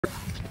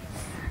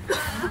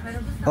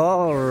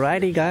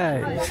Alrighty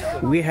guys,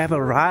 we have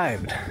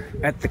arrived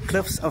at the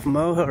Cliffs of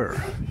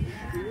Moher.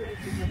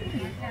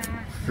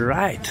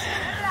 Right.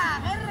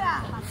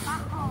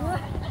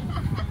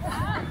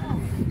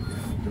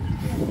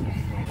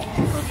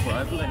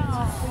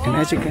 And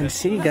as you can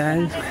see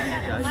guys,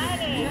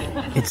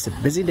 it's a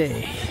busy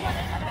day.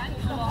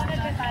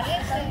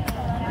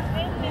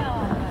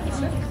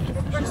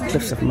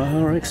 Cliffs of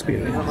Moher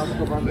experience.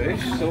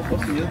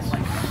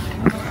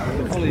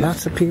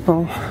 Lots of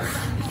people.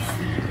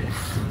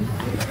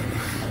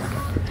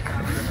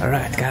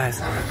 Alright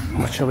guys,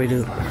 what shall we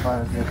do?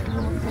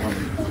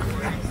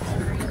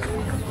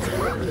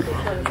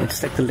 Let's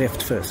take the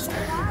lift first.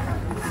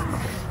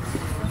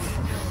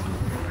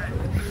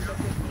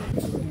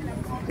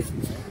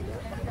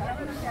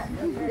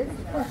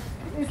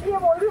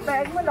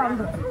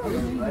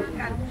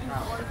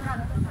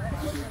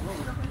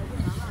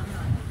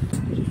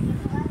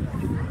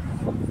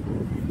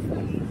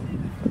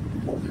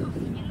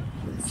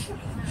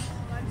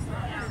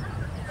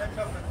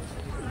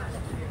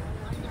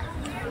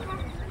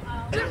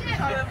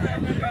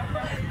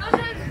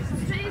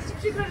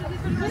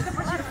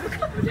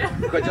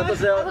 Chodzi o to,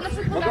 że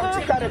mogą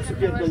ci karę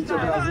przypierdolić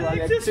od razu, ale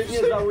jak ty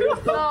nie żałujesz,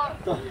 to...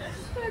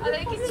 Ale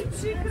jak jest ci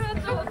przykro,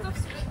 to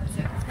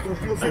współczuję.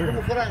 No sé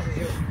cómo fueran.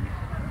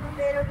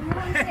 Pero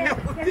digo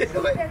que se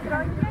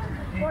tronche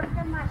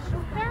porque más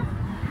sufra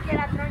que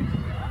la tronche.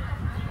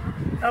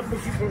 Ah,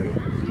 pues sí, por ahí.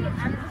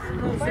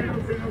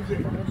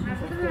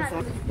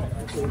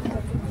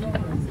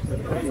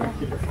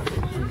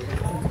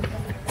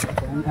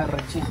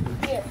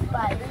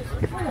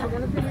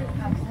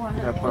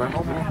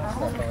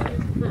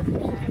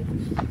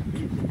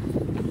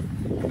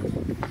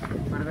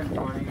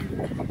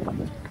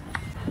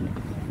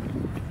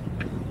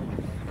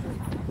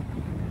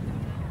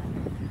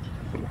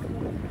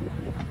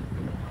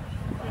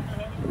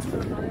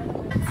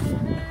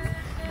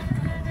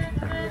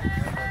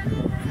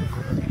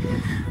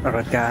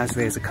 Alright guys,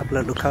 there's a couple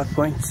of lookout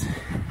points.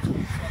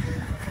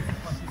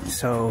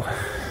 So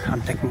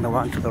I'm taking the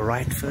one to the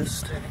right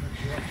first.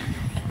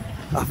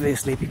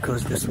 Obviously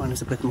because this one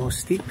is a bit more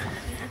steep.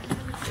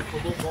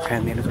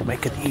 And then it'll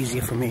make it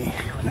easier for me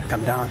when I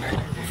come down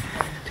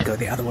to go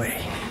the other way,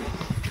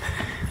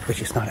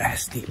 which is not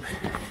as steep.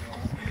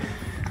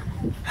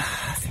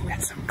 I think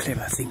that's some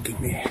clever thinking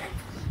there.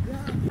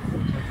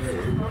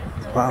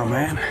 Wow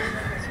man.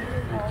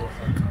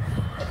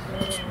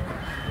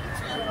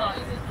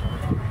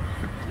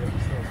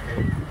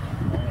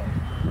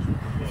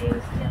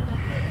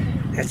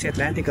 That's the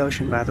Atlantic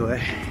Ocean, by the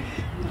way.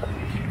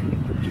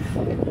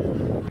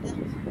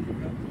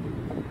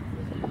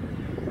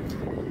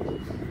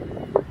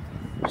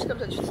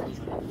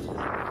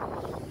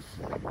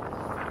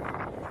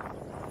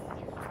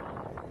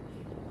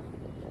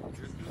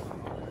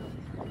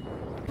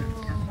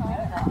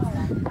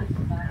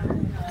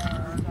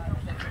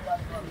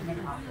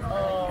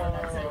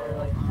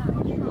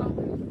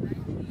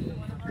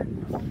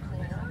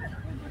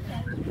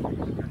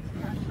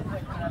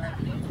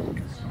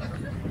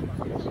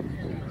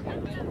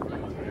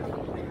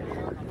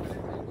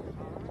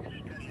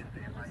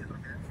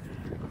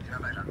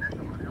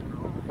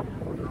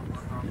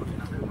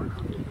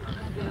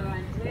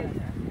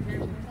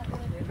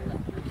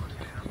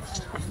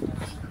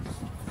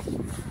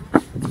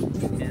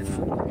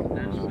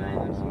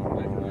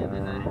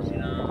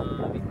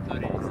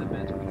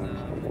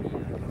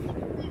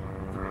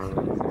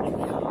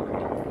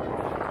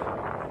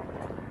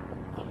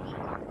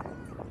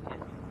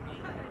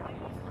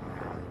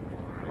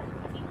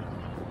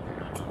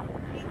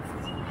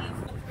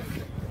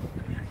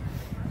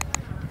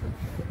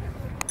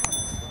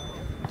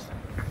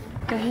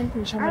 Da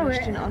hinten schon mal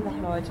stehen auch noch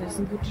Leute. Das ist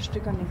ein gutes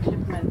Stück an den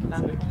Klippen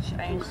entlang, das ich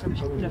eigentlich glaube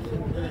ich cooler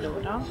finden würde,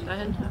 oder?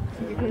 Dahinter.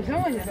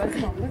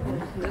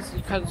 Das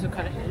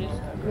kann ich nicht.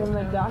 Wenn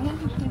wir da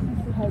hinten stehen,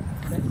 ist es halt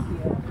das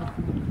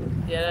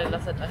hier. Ja, dann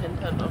lass es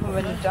dahinter noch. Und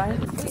wenn du da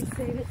hinten stehst,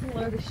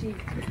 oder geschieht.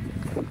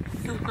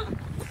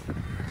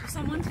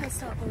 Someone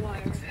test out the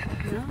wire.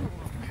 No.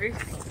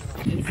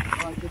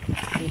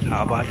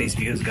 How about these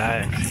views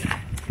guys?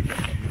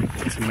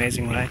 It's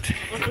amazing, right?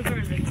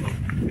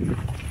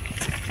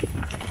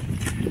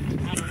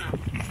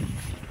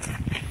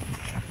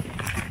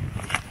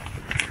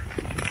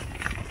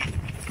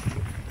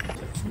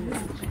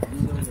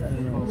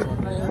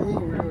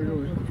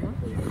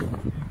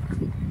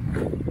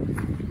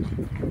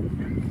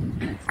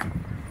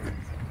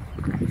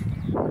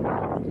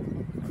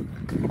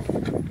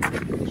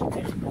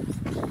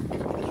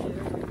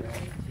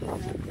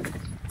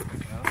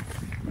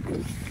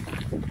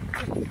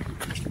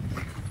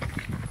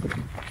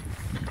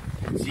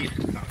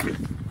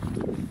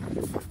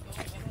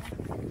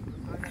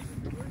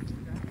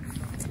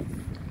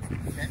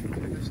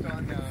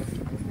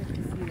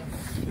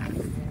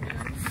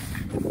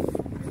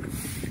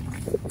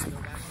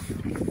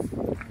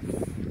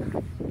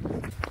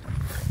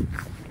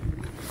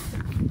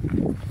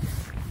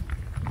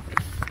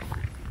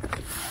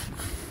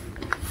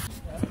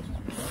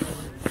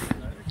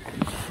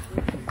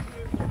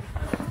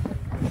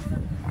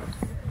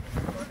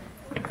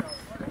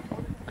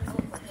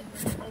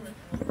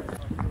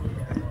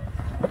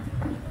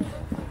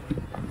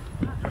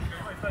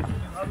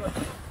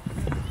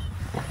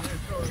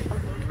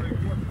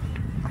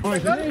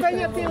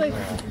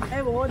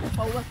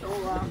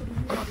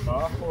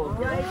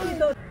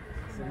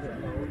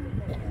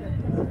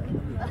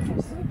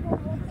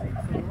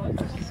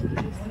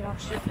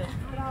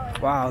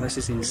 Wow, this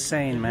is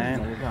insane,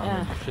 man.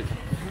 Yeah.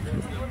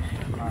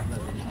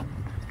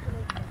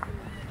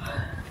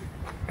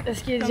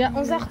 Est-ce qu'il est déjà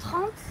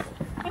 11h30?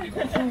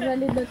 On va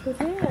aller de l'autre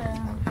côté.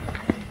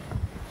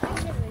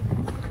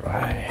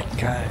 Right,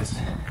 guys.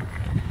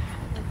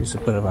 It's a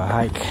bit of a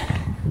hike.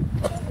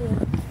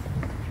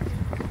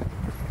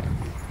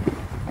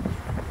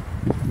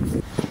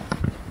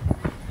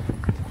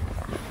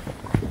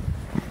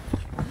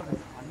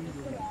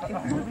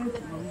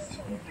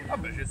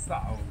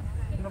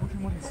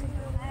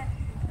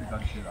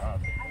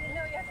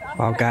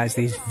 Wow, guys,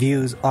 these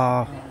views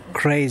are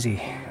crazy.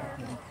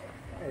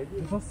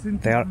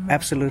 They are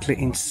absolutely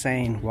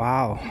insane.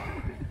 Wow.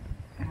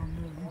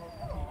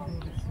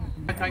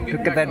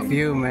 Look at that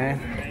view, man.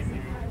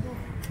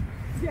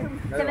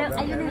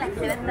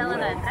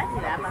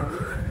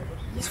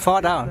 It's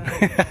far down,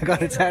 I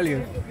gotta tell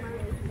you.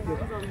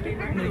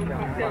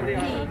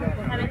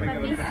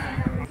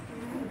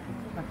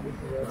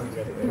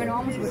 Bueno,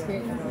 vamos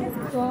porque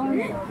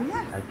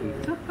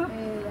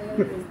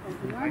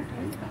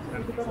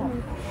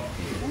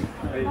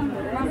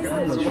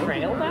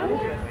trail down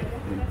there?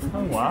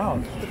 Oh wow.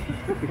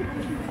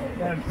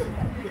 Yeah.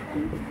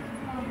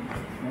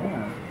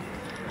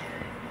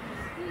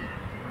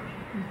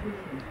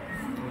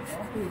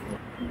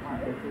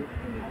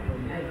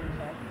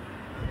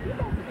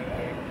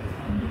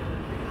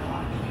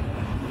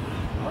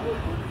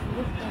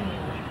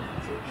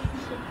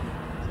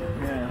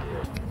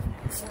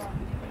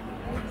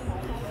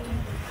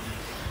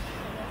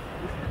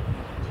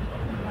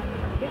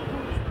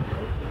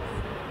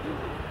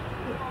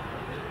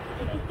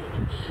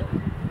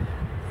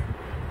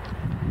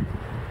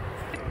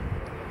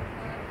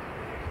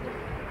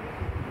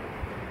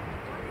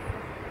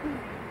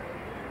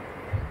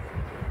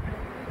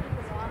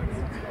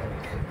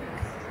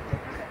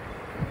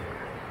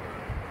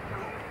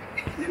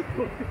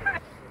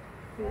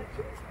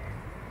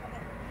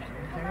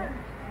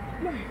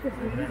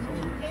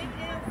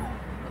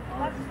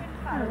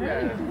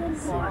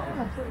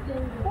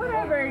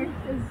 Whatever.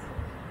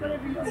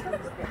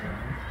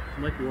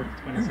 Might be worth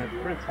 20 cents.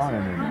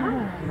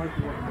 Might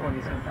be worth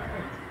 20 cents.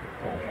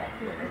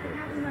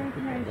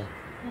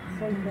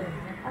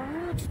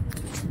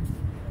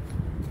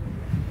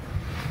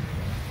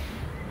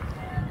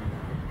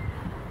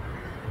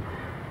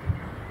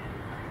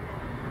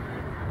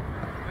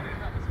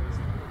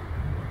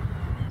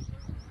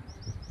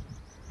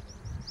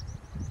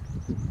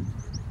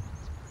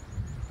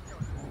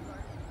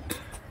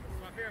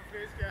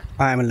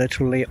 I'm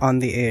literally on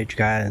the edge,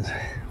 guys.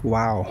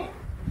 Wow.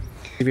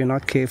 If you're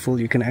not careful,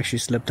 you can actually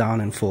slip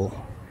down and fall.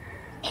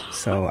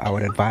 So I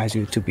would advise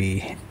you to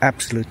be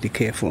absolutely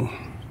careful.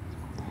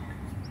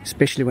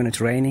 Especially when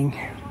it's raining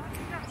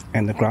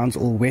and the ground's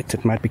all wet,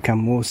 it might become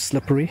more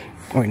slippery.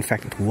 Or in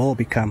fact, it will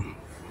become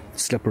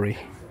slippery.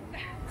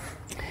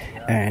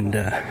 And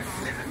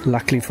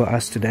luckily for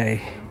us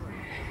today,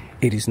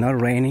 it is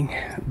not raining,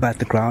 but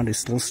the ground is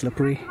still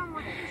slippery.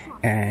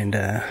 And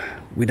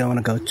we don't want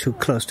to go too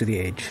close to the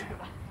edge.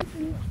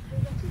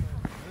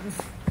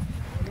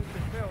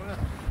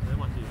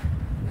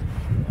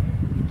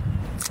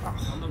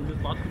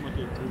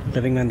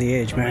 Living on the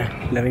edge,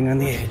 man. Living on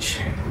the edge.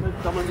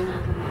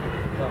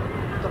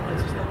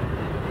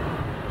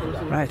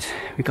 Right,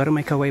 we got to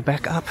make our way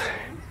back up.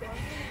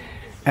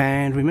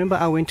 And remember,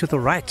 I went to the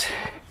right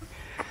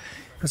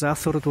because I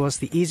thought it was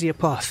the easier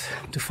path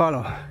to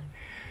follow.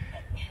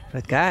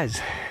 But guys,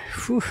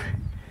 whew.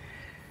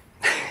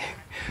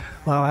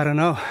 Well, I don't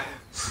know.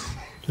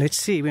 Let's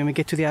see when we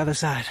get to the other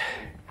side.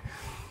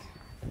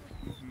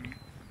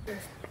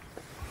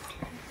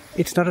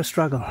 It's not a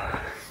struggle.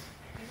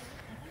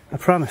 I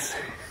promise.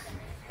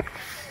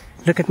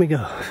 Look at me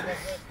go.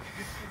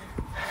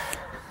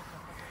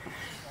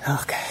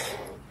 Okay.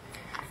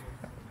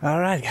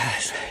 Alright,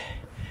 guys.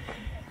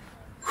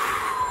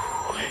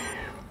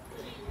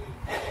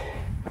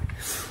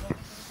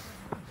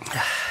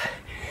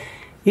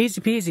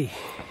 Easy peasy.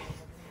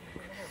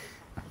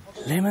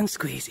 Lemon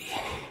squeezy.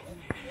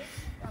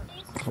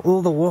 For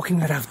all the walking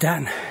that I've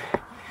done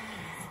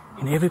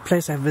in every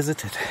place I've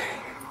visited.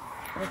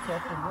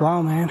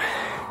 Wow, man.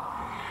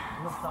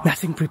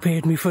 Nothing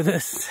prepared me for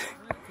this.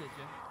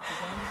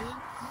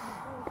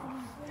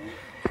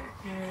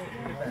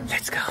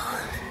 Let's go.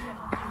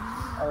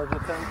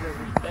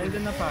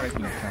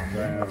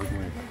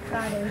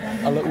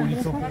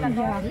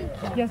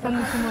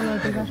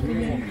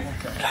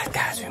 Right,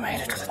 guys, we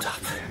made it to the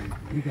top.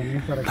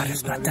 But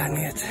it's not done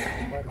yet.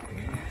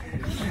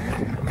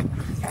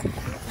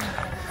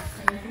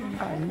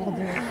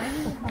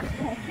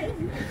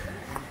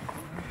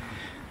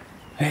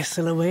 There's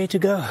still a way to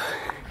go.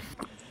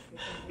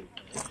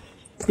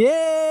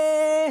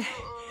 Yay!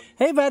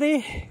 Hey,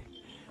 buddy.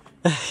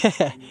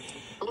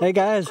 Hey,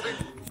 guys.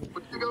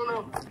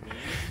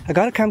 I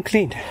gotta come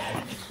clean.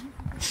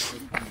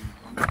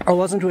 I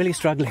wasn't really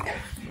struggling.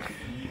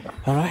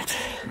 All right.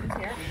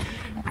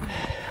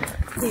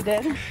 He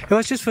did. It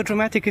was just for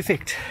dramatic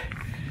effect.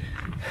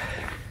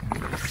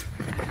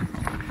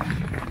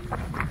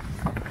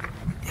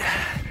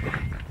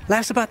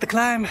 Life's about the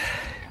climb,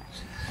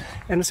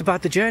 and it's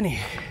about the journey,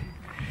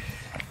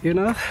 you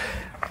know?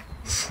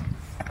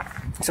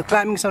 So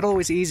climbing's not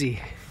always easy.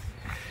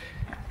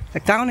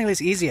 Like downhill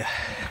is easier,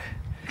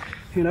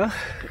 you know?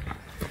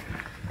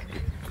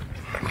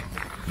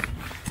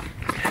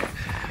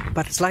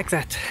 But it's like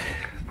that.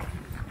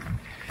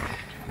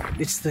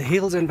 It's the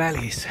hills and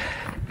valleys,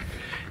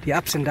 the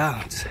ups and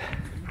downs.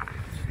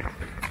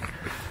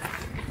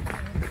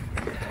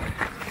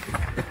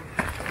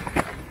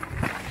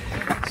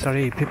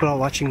 Sorry, people are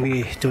watching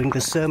me doing the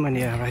sermon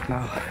here right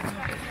now.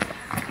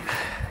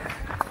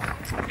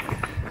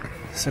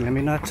 So let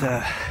me not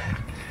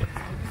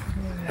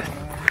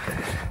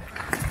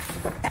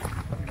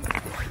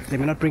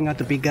bring out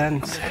the big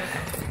guns.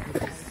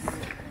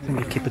 Let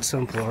me keep it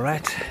simple,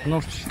 alright?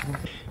 No.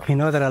 You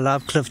know that I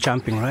love cliff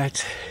jumping,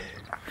 right?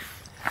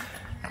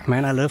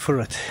 Man, I live for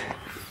it.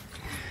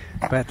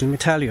 But let me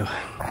tell you,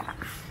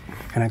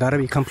 and I gotta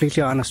be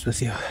completely honest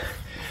with you,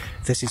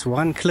 this is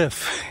one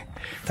cliff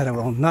that I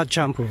will not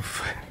jump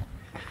off.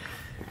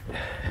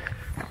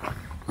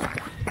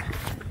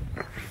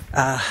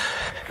 I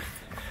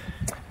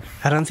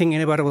don't think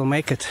anybody will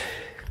make it.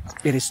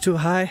 It is too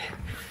high,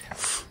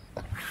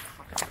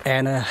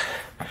 and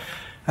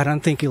I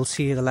don't think you'll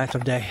see the light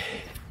of day.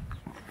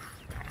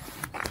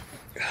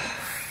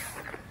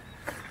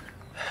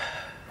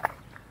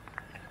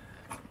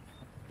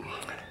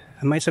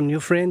 I made some new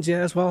friends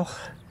here as well.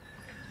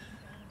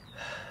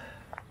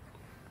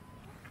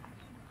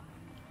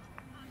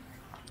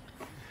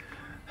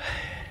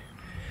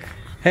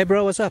 Hey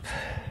bro, what's up?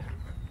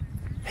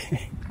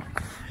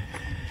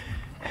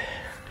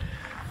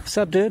 What's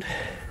up, dude?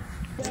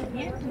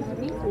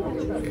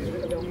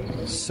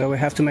 So we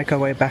have to make our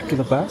way back to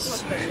the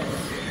bus.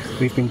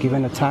 We've been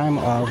given a time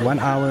of 1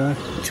 hour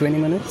 20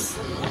 minutes,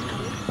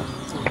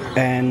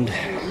 and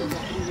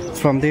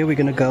from there we're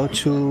gonna go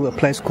to a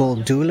place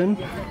called Doolin,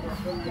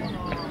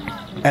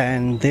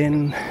 and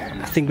then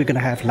I think we're gonna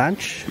have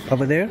lunch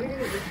over there,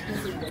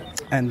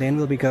 and then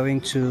we'll be going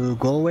to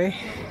Galway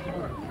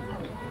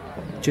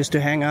just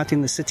to hang out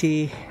in the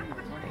city,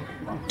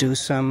 do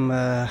some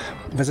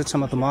visit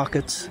some of the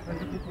markets,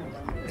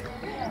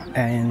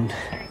 and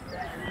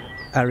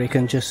I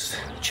reckon just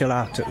chill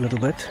out a little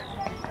bit,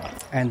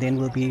 and then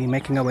we'll be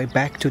making our way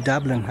back to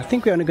Dublin. I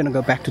think we're only going to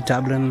go back to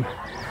Dublin.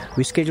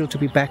 We're scheduled to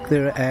be back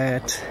there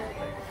at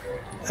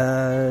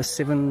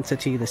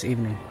 7:30 this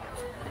evening,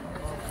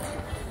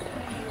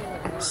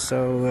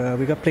 so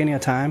we got plenty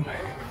of time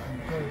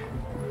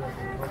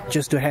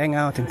just to hang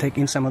out and take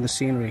in some of the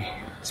scenery.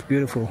 It's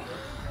beautiful.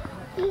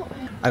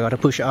 I gotta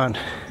push on.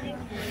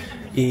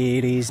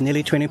 It is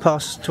nearly 20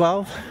 past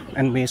 12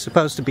 and we're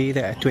supposed to be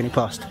there at 20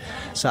 past.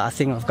 So I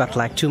think I've got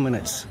like 2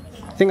 minutes.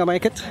 I think I'll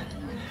make it.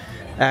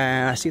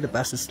 And I see the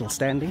bus is still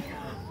standing.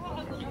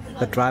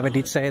 The driver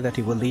did say that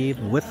he will leave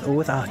with or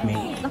without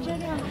me.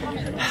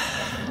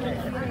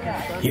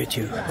 You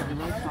too.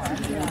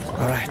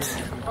 Alright.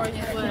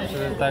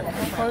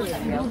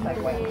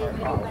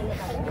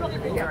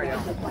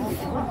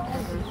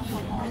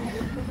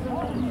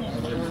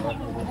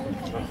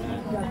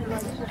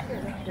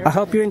 I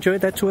hope you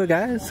enjoyed that tour,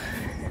 guys.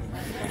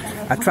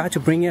 I tried to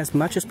bring you as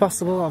much as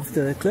possible of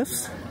the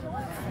cliffs.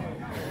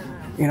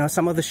 You know,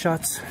 some of the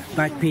shots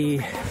might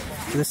be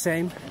the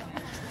same,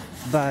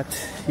 but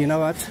you know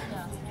what?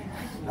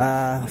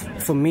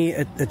 For me,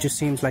 it just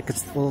seems like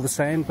it's all the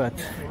same, but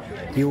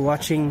you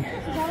watching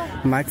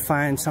might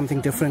find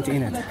something different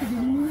in it.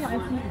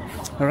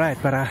 Alright,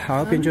 but I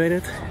hope you enjoyed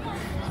it.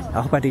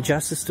 I hope I did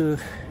justice to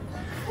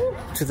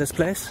this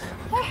place.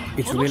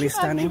 It's really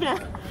stunning.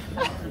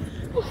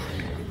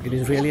 It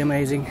is really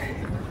amazing,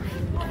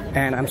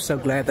 and I'm so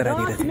glad that I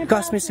did it. It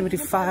cost me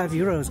 75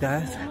 euros,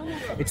 guys.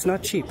 It's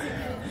not cheap,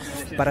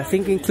 but I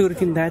think included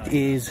in that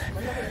is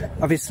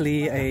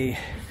obviously a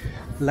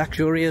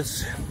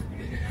luxurious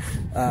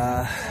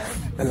a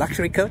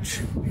luxury coach,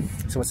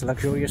 so it's a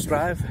luxurious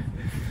drive.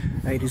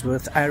 It is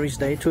with Irish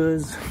day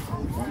tours,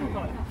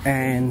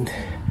 and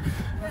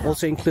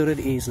also included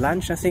is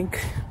lunch, I think,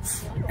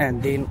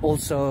 and then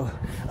also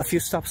a few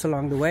stops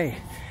along the way.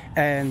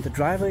 And the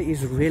driver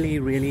is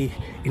really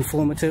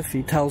informative.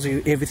 He tells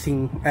you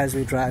everything as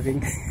we're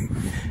driving.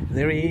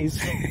 There he is,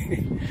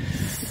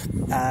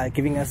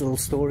 giving us little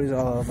stories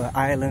of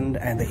Ireland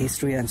and the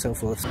history and so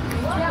forth.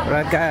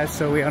 Right, guys,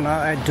 so we are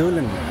now at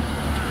Doolin,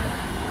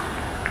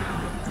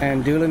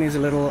 and Doolin is a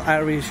little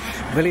Irish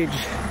village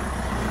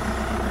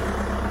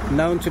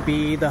known to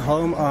be the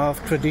home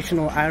of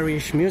traditional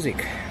Irish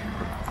music.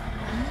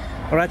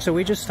 Alright, so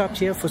we just stopped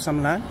here for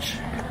some lunch.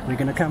 We're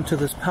gonna come to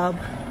this pub.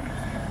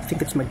 I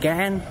think it's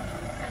McGann,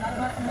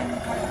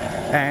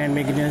 and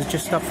we're gonna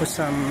just stop for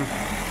some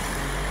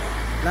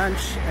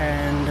lunch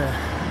and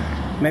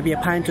maybe a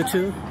pint or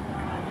two.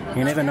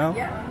 You never know.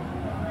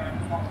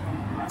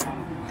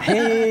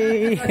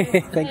 Hey,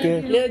 thank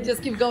you. Yeah,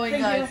 just keep going,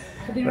 guys.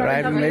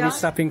 Alright, maybe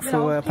stopping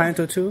for a pint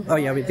or two. Oh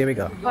yeah, there we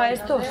go.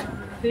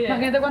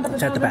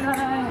 It's at the back.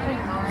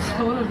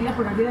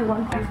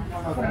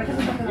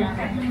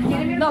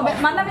 No,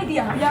 manda mi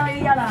tía. Ya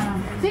veía la.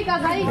 Sí,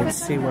 casa ahí.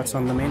 Let's see what's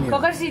on the menu.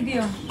 Coger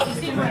sitio.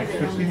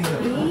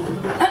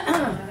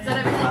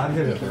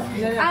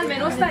 Al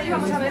menos está ahí,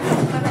 vamos a ver.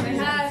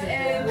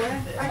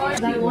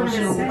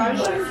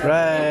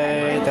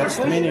 Right, that's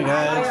the menu,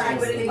 guys.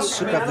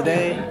 Soup of the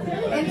day,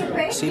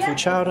 seafood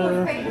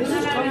chowder,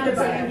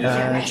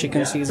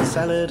 chicken Caesar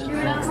salad.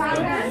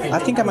 I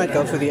think I might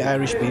go for the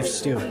Irish beef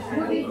stew.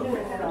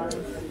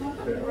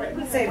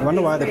 I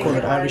wonder why they call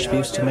it Irish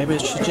beef stew. Maybe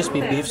it should just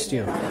be beef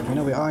stew. You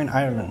know, we are in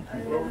Ireland.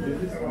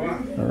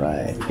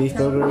 Alright, beef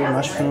burger,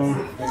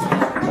 mushroom.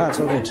 Ah, it's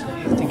all good.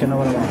 I think I know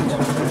what I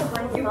want.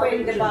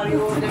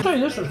 Try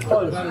this is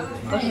close.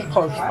 This is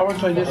close. I want to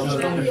try this is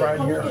stir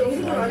fried here.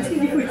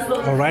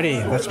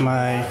 Alrighty, that's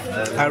my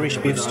Irish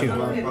beef stew.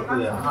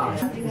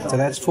 So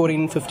that's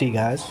 $14.50,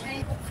 guys.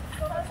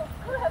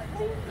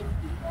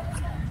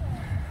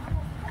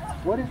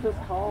 What is this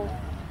called?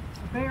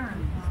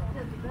 Burren.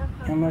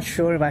 I'm not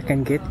sure if I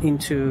can get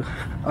into...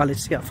 Oh,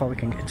 let's see how far we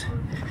can get.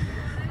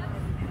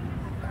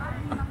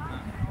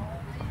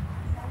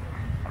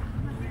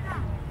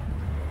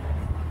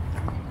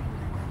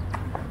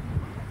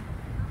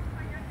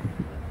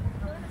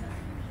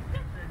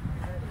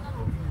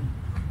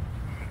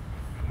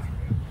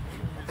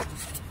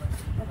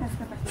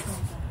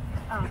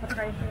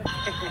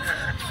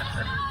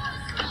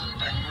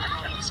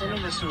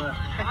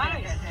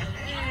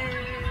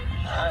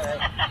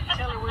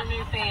 Tell her we're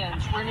new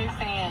fans. We're new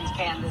fans,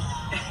 Candace.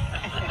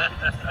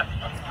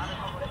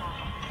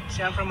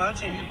 See, I'm from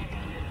Mountain.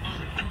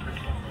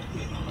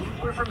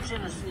 We're from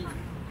Tennessee.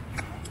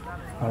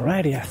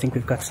 Alrighty, I think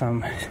we've got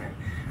some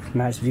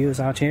nice views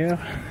out here.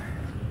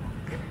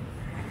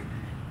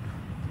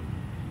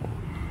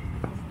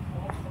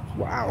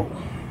 Wow.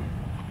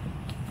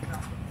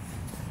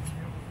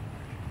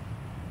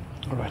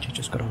 Alright, you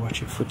just gotta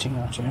watch your footing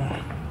out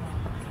here.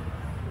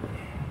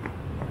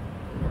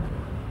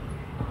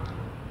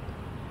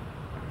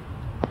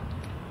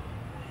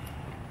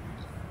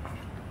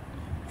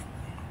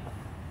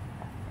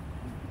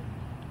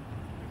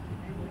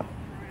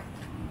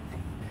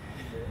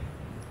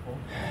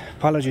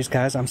 Apologies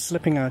guys, I'm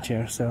slipping out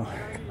here, so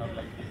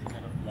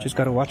just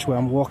gotta watch where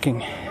I'm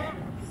walking.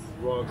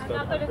 Rocks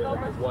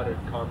that water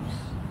comes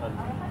and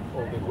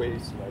all the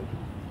waves, like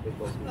it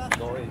goes with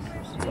noise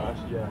and splash,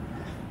 yeah.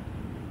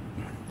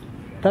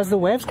 Does the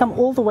waves come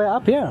all the way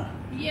up here?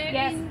 Yeah,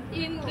 Yes.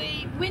 in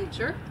the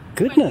winter.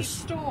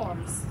 Goodness. When the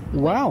storms.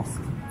 Wow.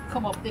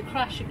 Come up, they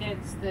crash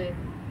against the.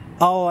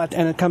 Oh,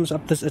 and it comes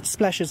up this, it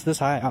splashes this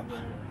high up.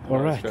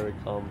 Alright. It's very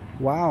calm.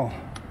 Wow.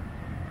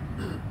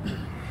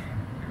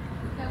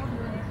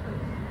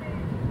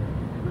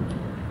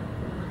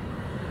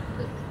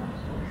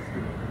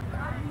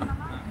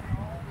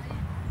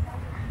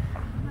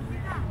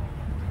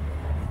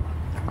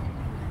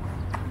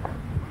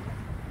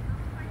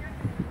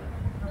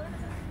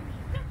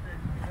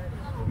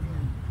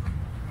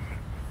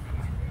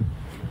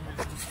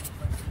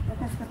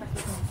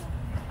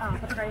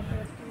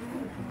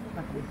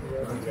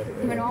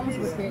 Bueno, vamos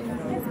porque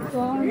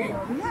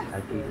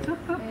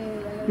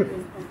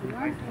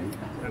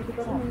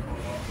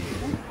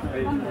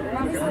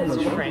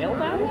Trail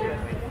down there?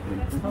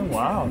 Oh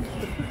wow.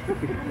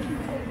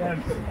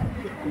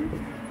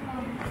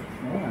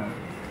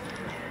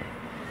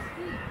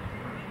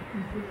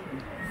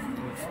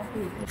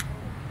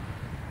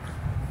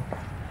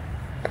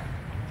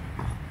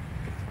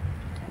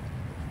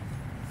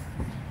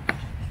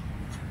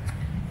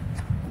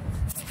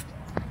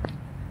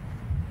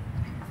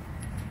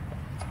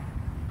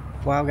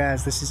 Wow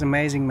guys, this is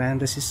amazing, man.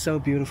 This is so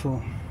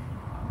beautiful.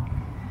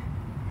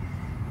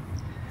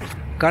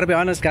 Gotta be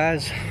honest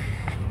guys,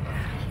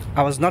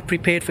 I was not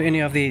prepared for any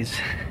of these.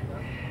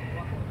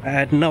 I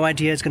had no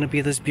idea it's gonna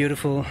be this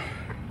beautiful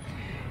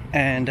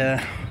and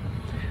that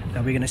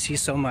we're gonna see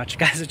so much.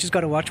 Guys, I just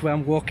gotta watch where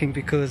I'm walking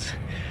because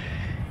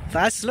if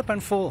I slip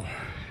and fall,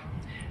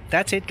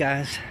 that's it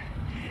guys.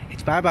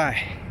 It's bye-bye.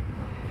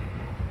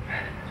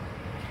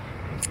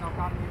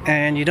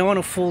 And you don't want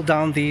to fall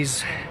down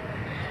these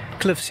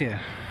cliffs here.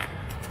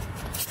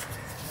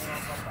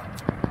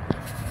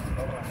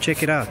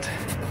 Check it out.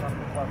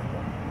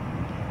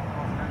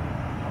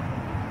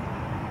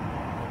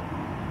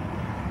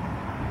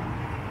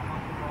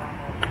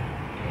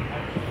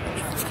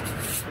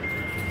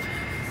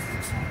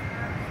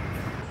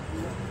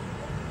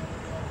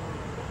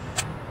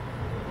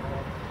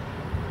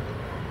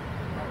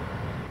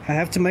 I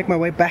have to make my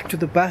way back to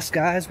the bus,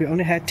 guys. We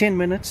only had 10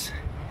 minutes.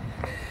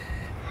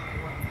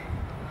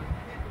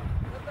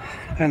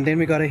 And then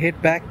we gotta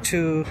head back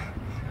to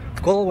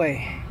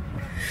Galway.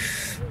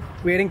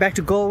 We're heading back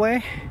to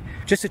Galway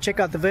just to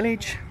check out the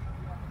village.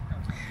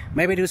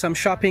 Maybe do some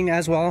shopping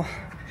as well.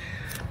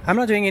 I'm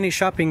not doing any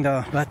shopping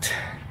though, but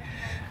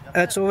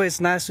it's always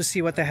nice to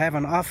see what they have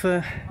on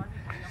offer.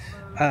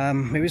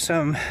 Maybe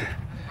some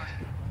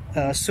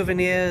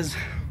souvenirs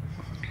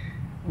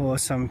or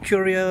some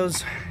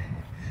curios.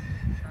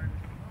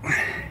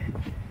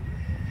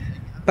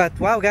 But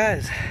wow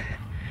guys,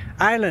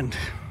 Ireland.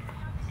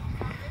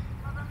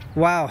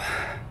 Wow,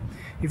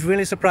 you've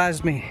really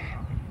surprised me.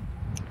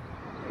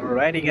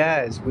 Alrighty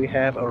guys, we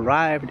have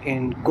arrived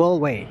in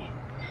Galway.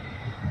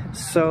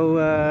 So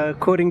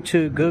according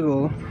to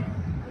Google,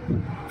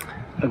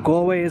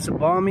 Galway is a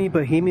balmy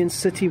bohemian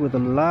city with a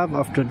love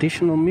of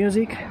traditional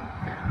music.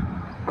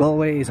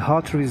 Galway is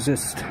hard to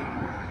resist.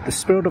 The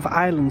spirit of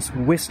Ireland's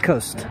west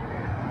coast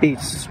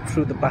beats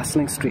through the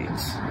bustling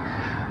streets.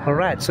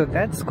 Alright, so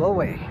that's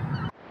Galway.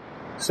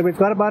 So we've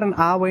got about an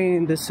hour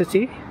in the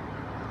city,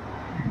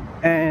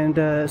 and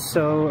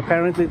so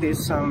apparently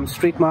there's some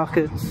street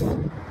markets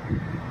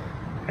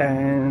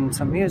and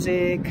some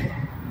music,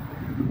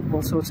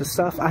 all sorts of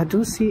stuff. I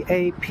do see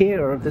a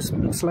pier. This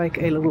looks like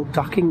a little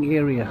docking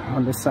area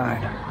on the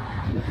side.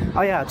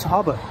 Oh yeah, it's a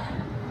harbour.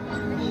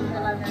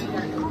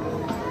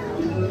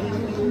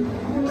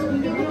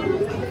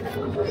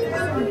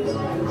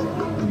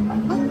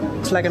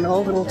 It's like an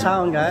old little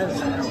town,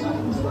 guys.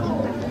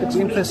 It's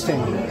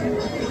interesting.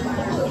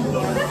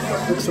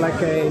 Looks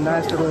like a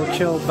nice little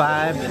chill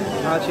vibe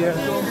out here.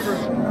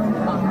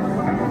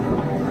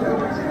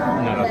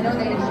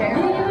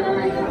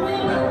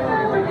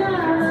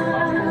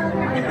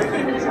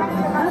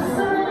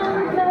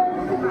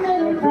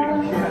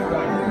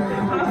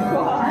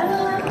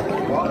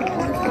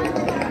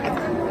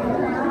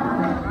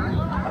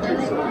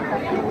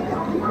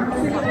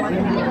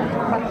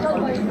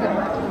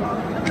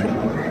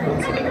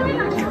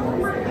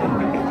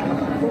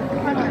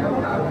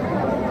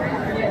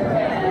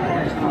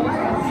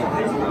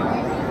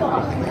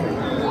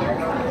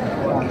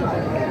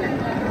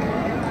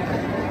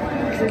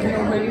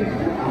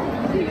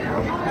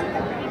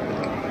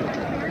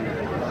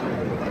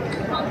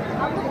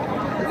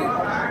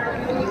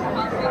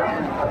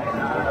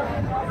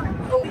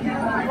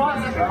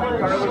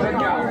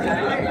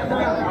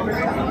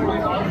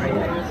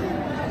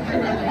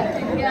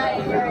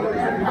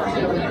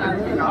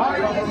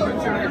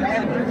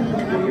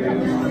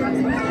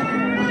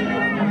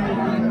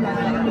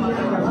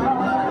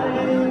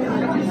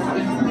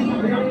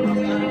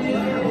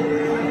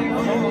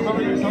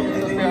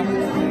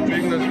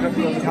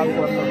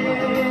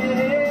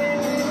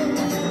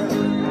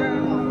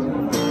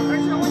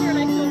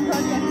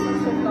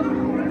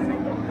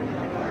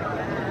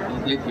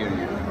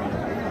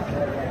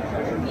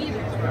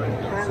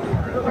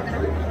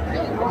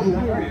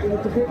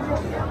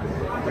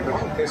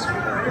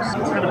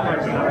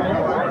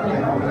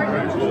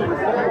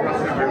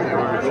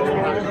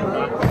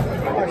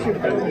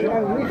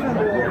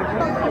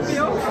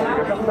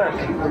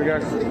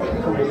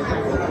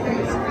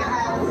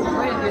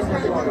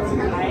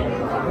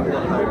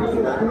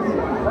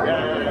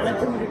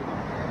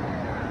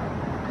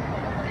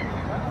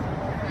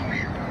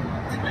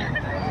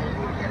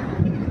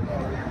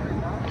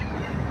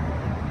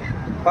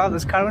 Wow,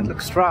 this current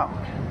looks strong.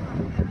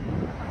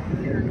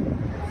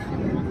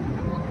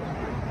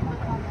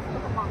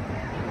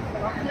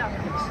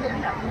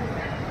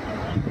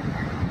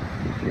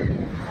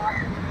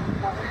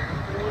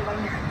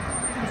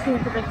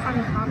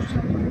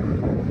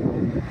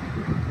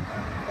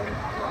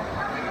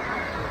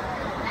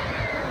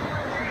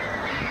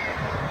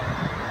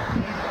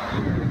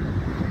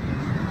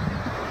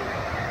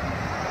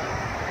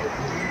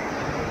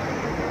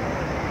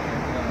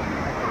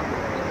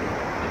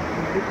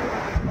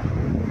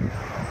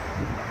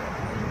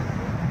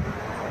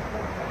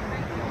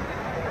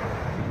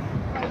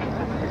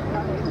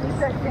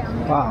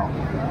 Wow.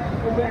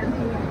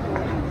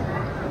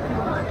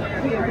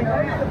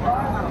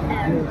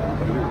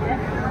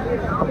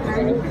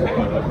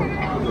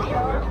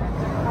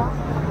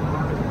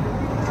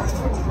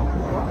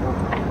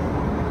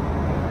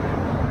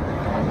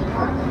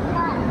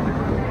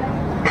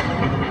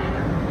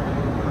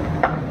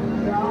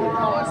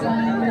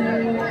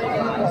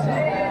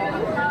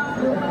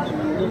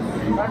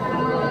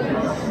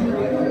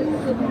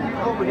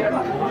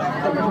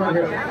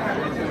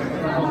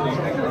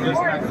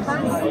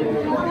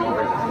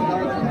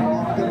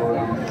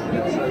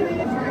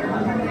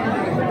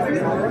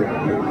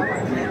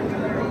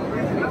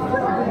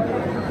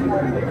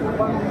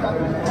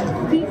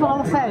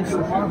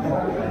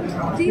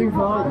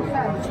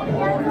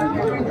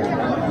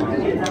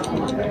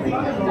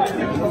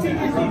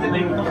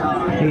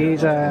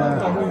 These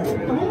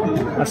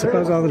I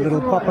suppose all the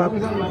little pop-up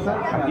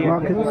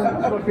markets,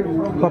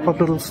 pop-up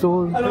little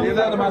stores.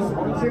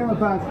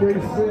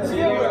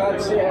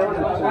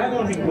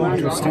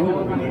 Interesting.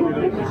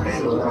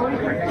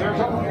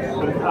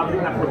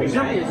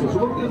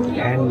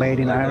 Handmade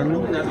in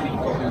Ireland.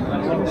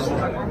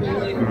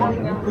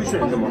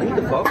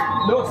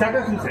 No,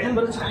 exactly what I'm saying,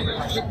 but it's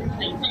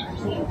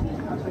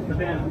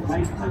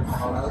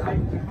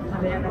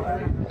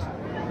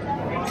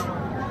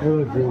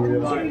You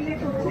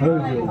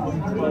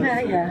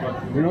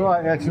know,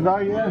 like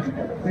today, yeah,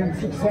 been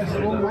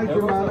successful,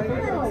 making money.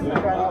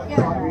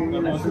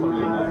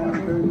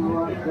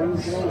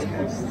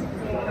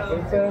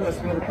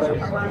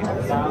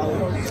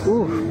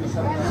 Ooh.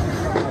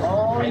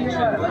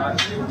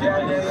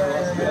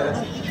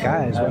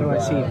 Guys, what do I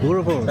see?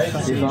 Boerewors.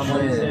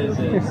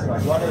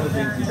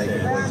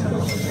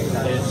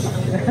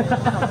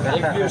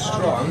 If you're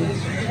strong,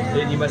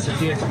 then you must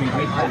appear to be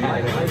weak.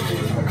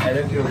 And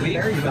if you're weak,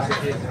 you must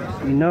appear to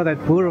be... You know that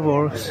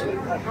Boerewors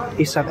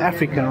is South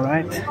African,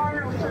 right?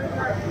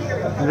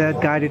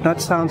 That guy did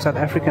not sound South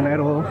African at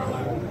all.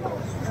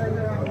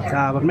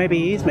 But maybe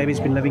he is. Maybe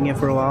he's been living here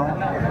for a while.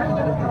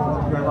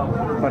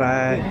 But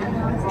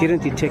I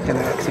didn't detect an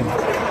accent.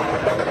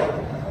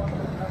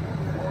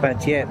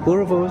 But yeah,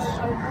 Boerewors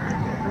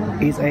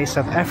is a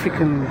South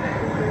African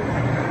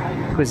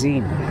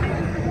cuisine.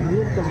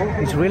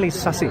 It's really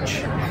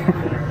sausage.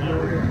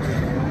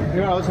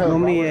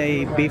 Normally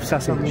a beef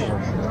sausage.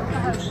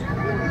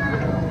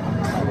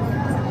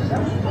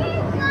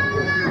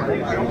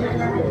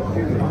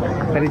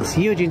 But it's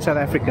huge in South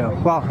Africa.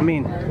 Well, I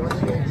mean,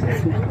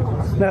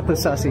 not the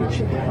sausage.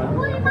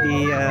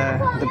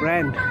 The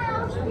brand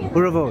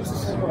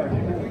Boerewors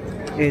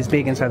is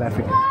big in South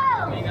Africa.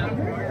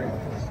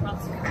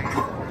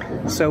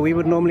 So we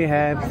would normally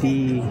have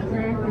the,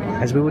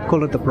 as we would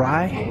call it, the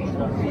braai.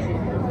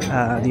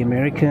 The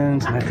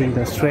Americans, and I think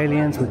the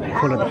Australians would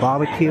call it the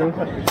barbecue,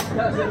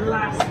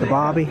 the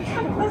barbie.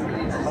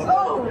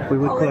 We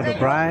would call it a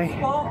braai,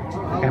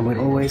 and we'd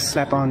always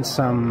slap on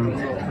some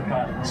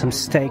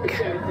steak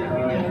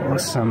or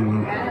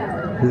some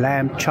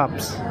lamb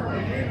chops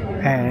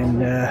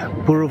and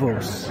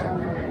Boerewors.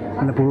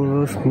 And the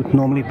Boerewors would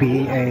normally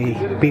be a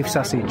beef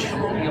sausage.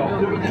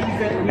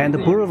 And the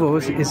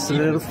Boerewors is a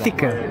little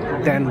thicker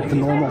than the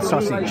normal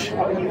sausage.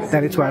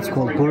 That is why it's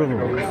called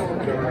Boerewors,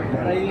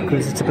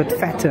 because it's a bit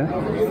fatter,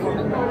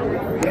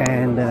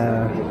 and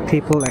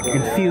people like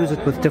infuse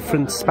it with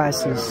different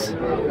spices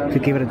to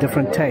give it a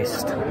different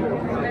taste.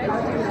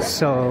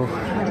 So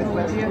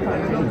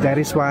that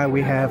is why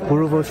we have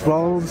Boerewors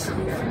rolls.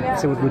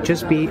 So it would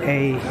just be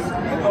a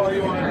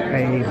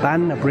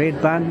bun, a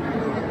bread bun,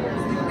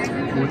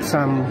 with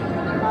some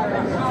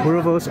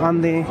Boerewors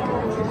on there,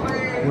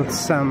 with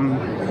some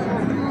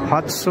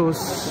hot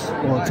sauce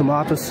or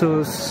tomato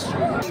sauce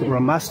or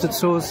a mustard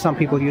sauce. Some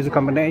people use a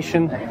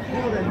combination.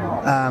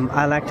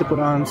 I like to put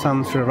on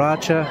some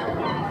sriracha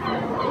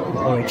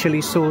or a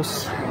chili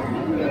sauce,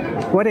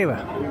 whatever.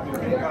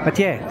 But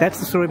yeah, that's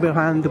the story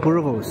behind the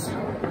Boerewors.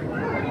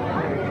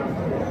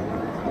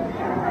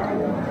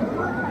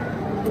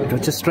 It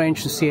was just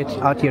strange to see it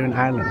out here in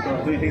Ireland.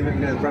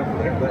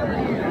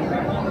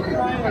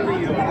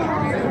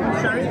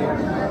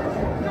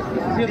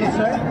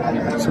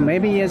 So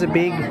maybe he has a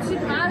big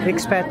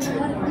expat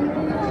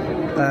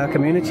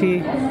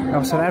community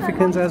of South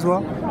Africans as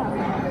well.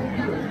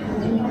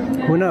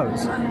 Who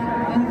knows?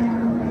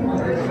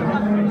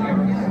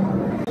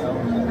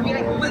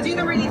 We'll do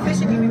the really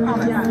fish if you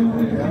promise. Yeah.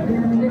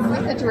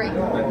 With a drink.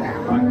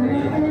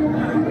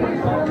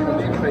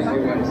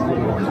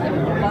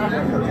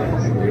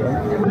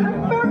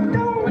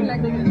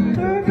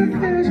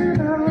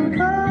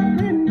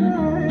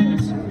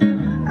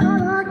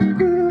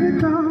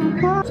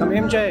 Some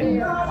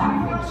MJ.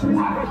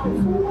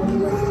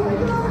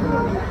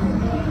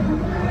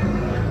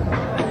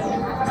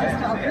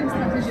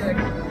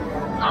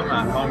 I'm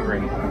not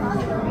hungry.